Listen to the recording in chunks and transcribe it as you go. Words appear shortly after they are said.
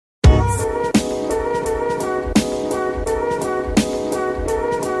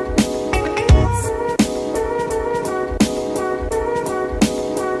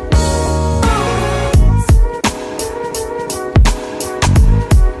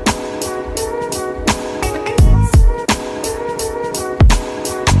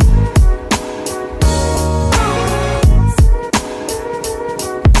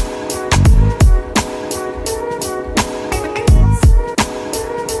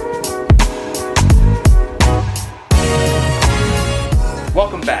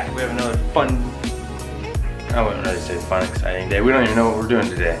We have another fun, I wouldn't really say fun, exciting day. We don't even know what we're doing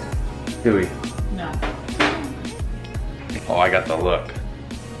today, do we? No. Oh, I got the look.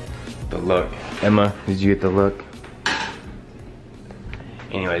 The look. Emma, did you get the look?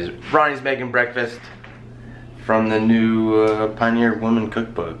 Anyways, Ronnie's making breakfast from the new Pioneer Woman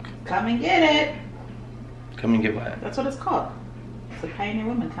Cookbook. Come and get it. Come and get what? That's what it's called. It's the Pioneer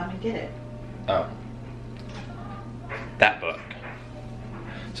Woman. Come and get it. Oh. That book.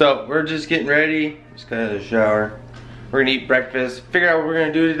 So, we're just getting ready. Just got out of the shower. We're gonna eat breakfast. Figure out what we're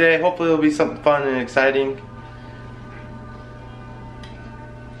gonna do today. Hopefully it'll be something fun and exciting.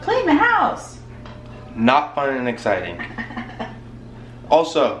 Clean the house. Not fun and exciting.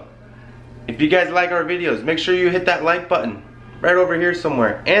 Also, if you guys like our videos, make sure you hit that like button right over here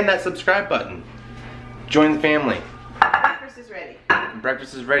somewhere and that subscribe button. Join the family. Breakfast is ready.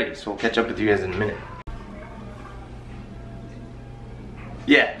 Breakfast is ready, so we'll catch up with you guys in a minute.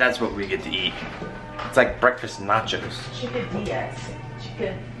 Yeah, that's what we get to eat. It's like breakfast nachos. Chicadillas.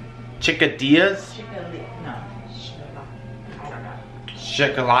 Chicadillas? No. I don't know.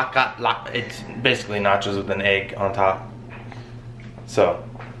 Chicalaca. It's basically nachos with an egg on top. So,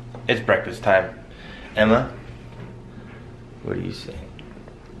 it's breakfast time. Emma, what do you say?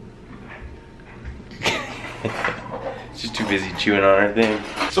 She's too busy chewing on her thing.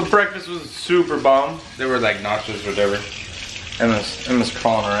 So breakfast was super bomb. They were like nachos or whatever. Emma's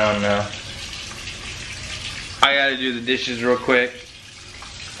crawling around now. I gotta do the dishes real quick.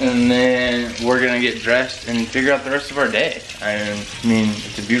 And then we're gonna get dressed and figure out the rest of our day. I mean,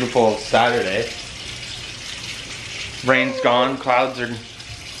 it's a beautiful Saturday. Rain's gone, clouds are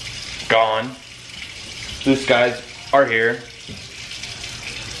gone. Blue skies are here.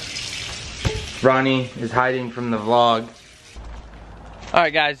 Ronnie is hiding from the vlog.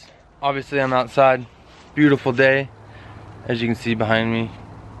 Alright guys, obviously I'm outside. Beautiful day, as you can see behind me.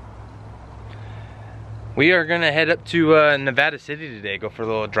 We are gonna head up to Nevada City today, go for a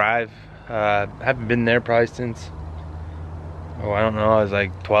little drive. I haven't been there probably since, oh I don't know, I was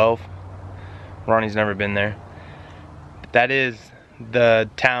like 12. Ronnie's never been there. That is the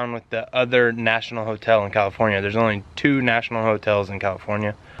town with the other national hotel in California. There's only 2 national hotels in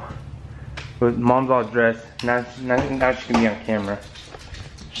California. But mom's all dressed. Now she can be on camera.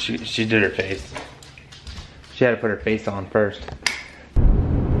 She did her face. She had to put her face on first.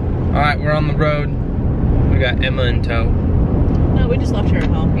 Alright, we're on the road. We got Emma in tow. No, we just left her at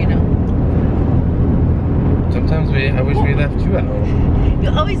home, you know. Sometimes I wish we left you at home.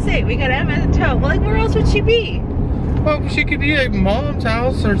 You always say, we got Emma in tow. Well, like, where else would she be? Well, she could be at mom's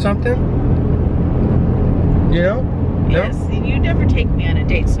house or something. You know? Yes, No? and you never take me on a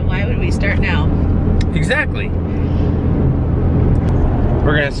date, so why would we start now? Exactly.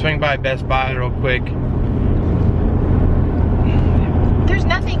 We're gonna swing by Best Buy real quick. There's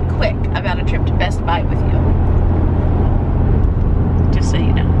nothing quick about a trip to Best Buy with you. Just so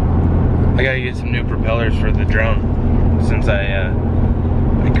you know. I gotta get some new propellers for the drone since I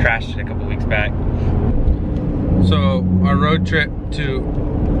crashed it a couple weeks back. So our road trip to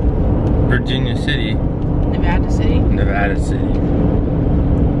Virginia City. Nevada City. Nevada City.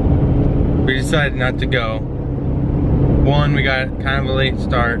 We decided not to go. 1, we got kind of a late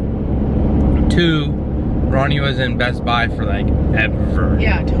start. 2, Ronnie was in Best Buy for like ever.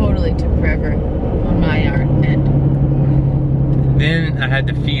 Yeah, totally took forever on my end. Then I had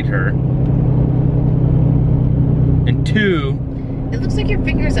to feed her. And 2, it looks like your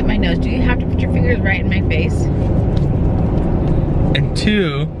finger's up my nose. Do you have to put your fingers right in my face? And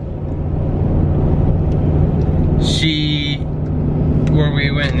 2, where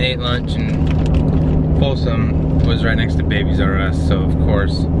we went and ate lunch in Folsom was right next to Babies R Us, so of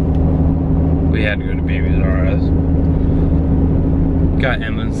course we had to go to Babies R Us. Got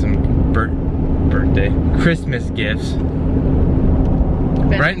Emma some Christmas gifts.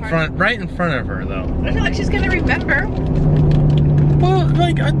 Right in front of her though. I feel like she's gonna remember. Well,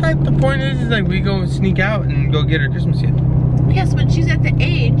 like I thought the point is like we go sneak out and go get her Christmas gift. Yes, but she's at the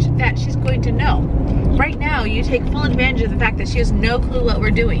age that she's going to know. Right now, you take full advantage of the fact that she has no clue what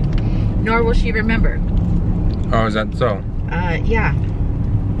we're doing, nor will she remember. Oh, is that so? Yeah.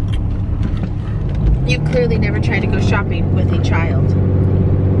 You clearly never tried to go shopping with a child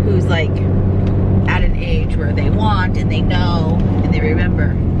who's like at an age where they want and they know and they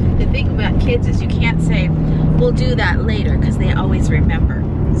remember. The thing about kids is you can't say, we'll do that later, because they always remember.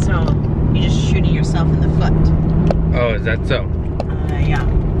 So you're just shooting yourself in the foot. Oh, is that so? Yeah.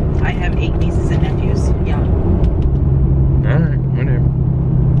 I have 8 nieces and nephews. Yeah. Alright, whatever.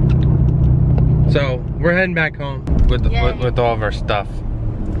 So, we're heading back home with all of our stuff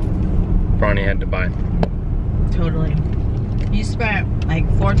Ronnie had to buy. Totally. You spent like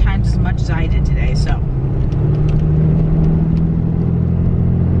 4 times as much as I did today, so.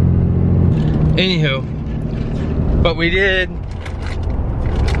 Anywho, but we did.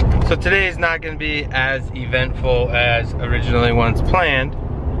 So today is not going to be as eventful as originally once planned,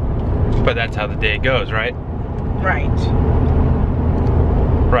 but that's how the day goes, right? Right.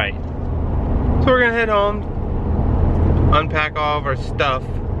 Right. So we're gonna head home, unpack all of our stuff.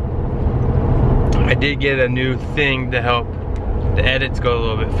 I did get a new thing to help the edits go a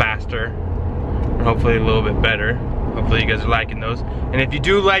little bit faster, and hopefully a little bit better. Hopefully you guys are liking those. And if you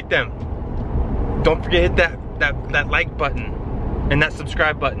do like them, don't forget to hit that like button and that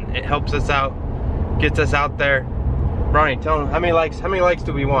subscribe button. It helps us out, gets us out there. Ronnie, tell them how many likes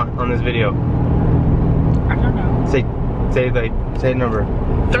do we want on this video? I don't know. Say a number.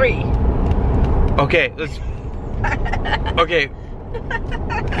 3. Okay,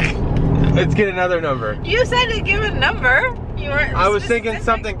 let's get another number. You said to give a number. You weren't. I was thinking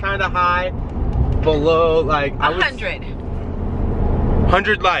something kind of high, below like 100.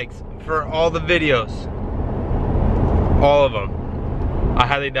 100 likes for all the videos, all of them. I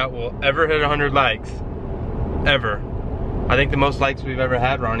highly doubt we'll ever hit 100 likes, ever. I think the most likes we've ever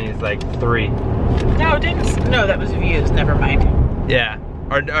had, Ronnie, is like 3. No, it didn't. No, that was views. Never mind. Yeah,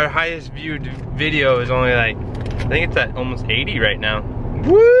 our highest viewed video is only like, I think it's at almost 80 right now.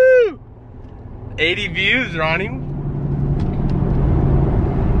 Woo! 80 views, Ronnie.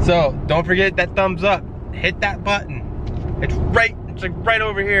 So don't forget that thumbs up. Hit that button. It's like right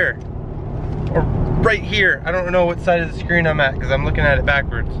over here, or right here. I don't know what side of the screen I'm at because I'm looking at it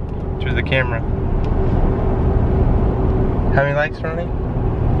backwards through the camera. How many likes, Ronnie?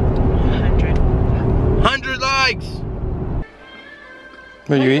 100. 100 likes!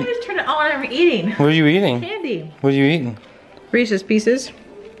 What are you eating? Just turn it on. I'm eating. What are you eating? Candy. What are you eating? Reese's Pieces.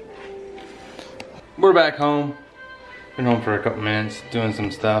 We're back home. Been home for a couple minutes, doing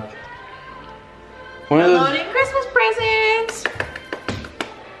some stuff. Loading Christmas presents.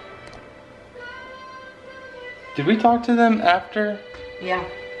 Did we talk to them after? Yeah.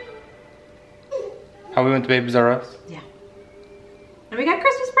 How we went to Babies R Us? Yeah. And we got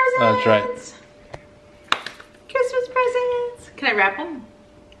Christmas presents. That's right. Christmas presents. Can I wrap them?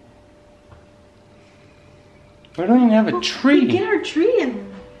 We don't even have a tree. We get our tree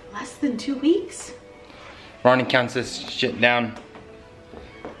in less than 2 weeks. Ronnie counts this shit down.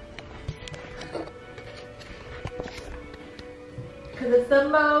 Because it's the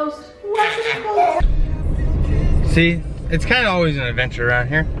most wonderful. See, it's kind of always an adventure around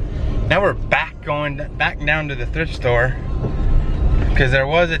here. Now we're back down to the thrift store because there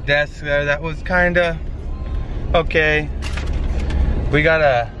was a desk there that was kind of okay. We got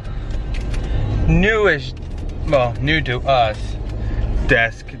a newish, well, new to us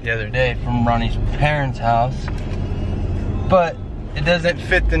desk the other day from Ronnie's parents' house, but it doesn't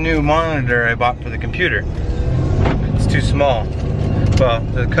fit the new monitor I bought for the computer. It's too small. Well,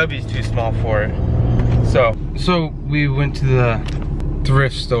 the cubby's too small for it. So we went to the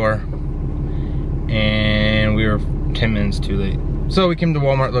thrift store and we were 10 minutes too late. So we came to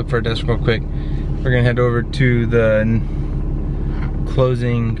Walmart, look for a desk real quick. We're gonna head over to the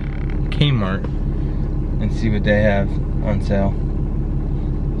closing Kmart and see what they have on sale.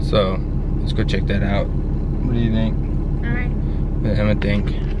 So let's go check that out. What do you think? All right. What does Emma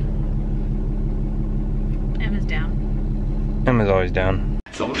think? Emma's down. Emma's always down.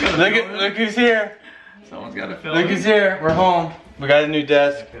 Look who's here. Someone's got to film. Look who's here. We're home. We got a new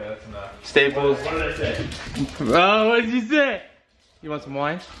desk. Okay, that's enough. Staples. What did I say? Oh, what did you say? You want some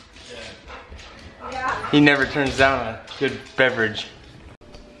wine? Yeah. He never turns down a good beverage.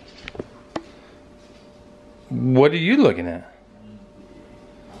 What are you looking at?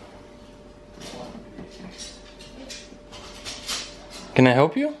 Can I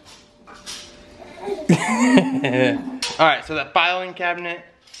help you? Alright, so that filing cabinet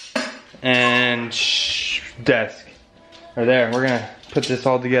and desk are there. We're gonna put this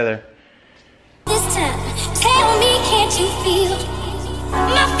all together. This time, tell me, can't you feel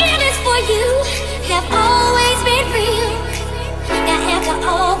my feelings for you have always been real? Now after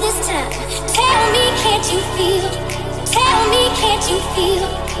all this time, tell me, can't you feel? Tell me, can't you feel?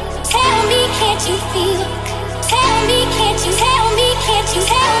 Tell me, can't you feel? Tell me, can't you? Tell me, can't you?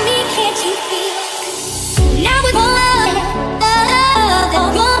 Tell me, can't you feel? Now with more love, the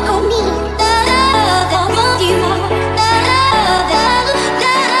more of me, the more you are,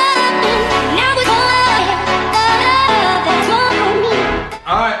 now with more love, the more of me.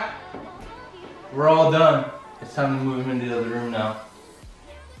 Alright, we're all done. It's time to move him into the other room now.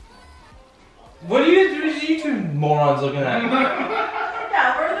 What are you two morons looking at?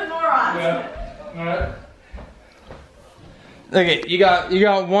 Yeah, we're the morons. Yeah. Alright. Okay, you got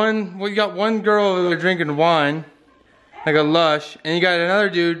one girl over there drinking wine, like a lush, and you got another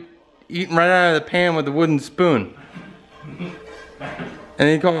dude eating right out of the pan with a wooden spoon. And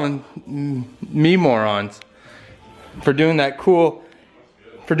he calling me morons for doing that cool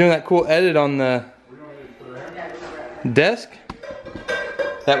edit on the desk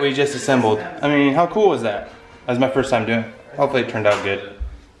that we just assembled. I mean, how cool was that? That was my first time doing it. Hopefully it turned out good.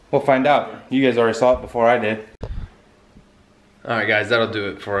 We'll find out. You guys already saw it before I did. Alright guys, that'll do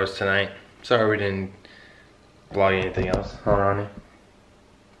it for us tonight. Sorry we didn't vlog anything else. Huh, Ronnie?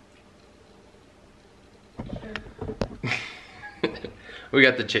 We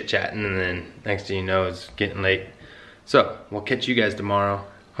got the chit chatting, and then next thing you know it's getting late. So we'll catch you guys tomorrow.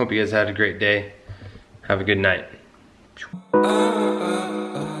 Hope you guys had a great day. Have a good night.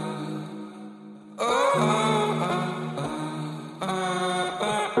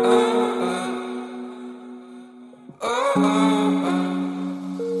 Oh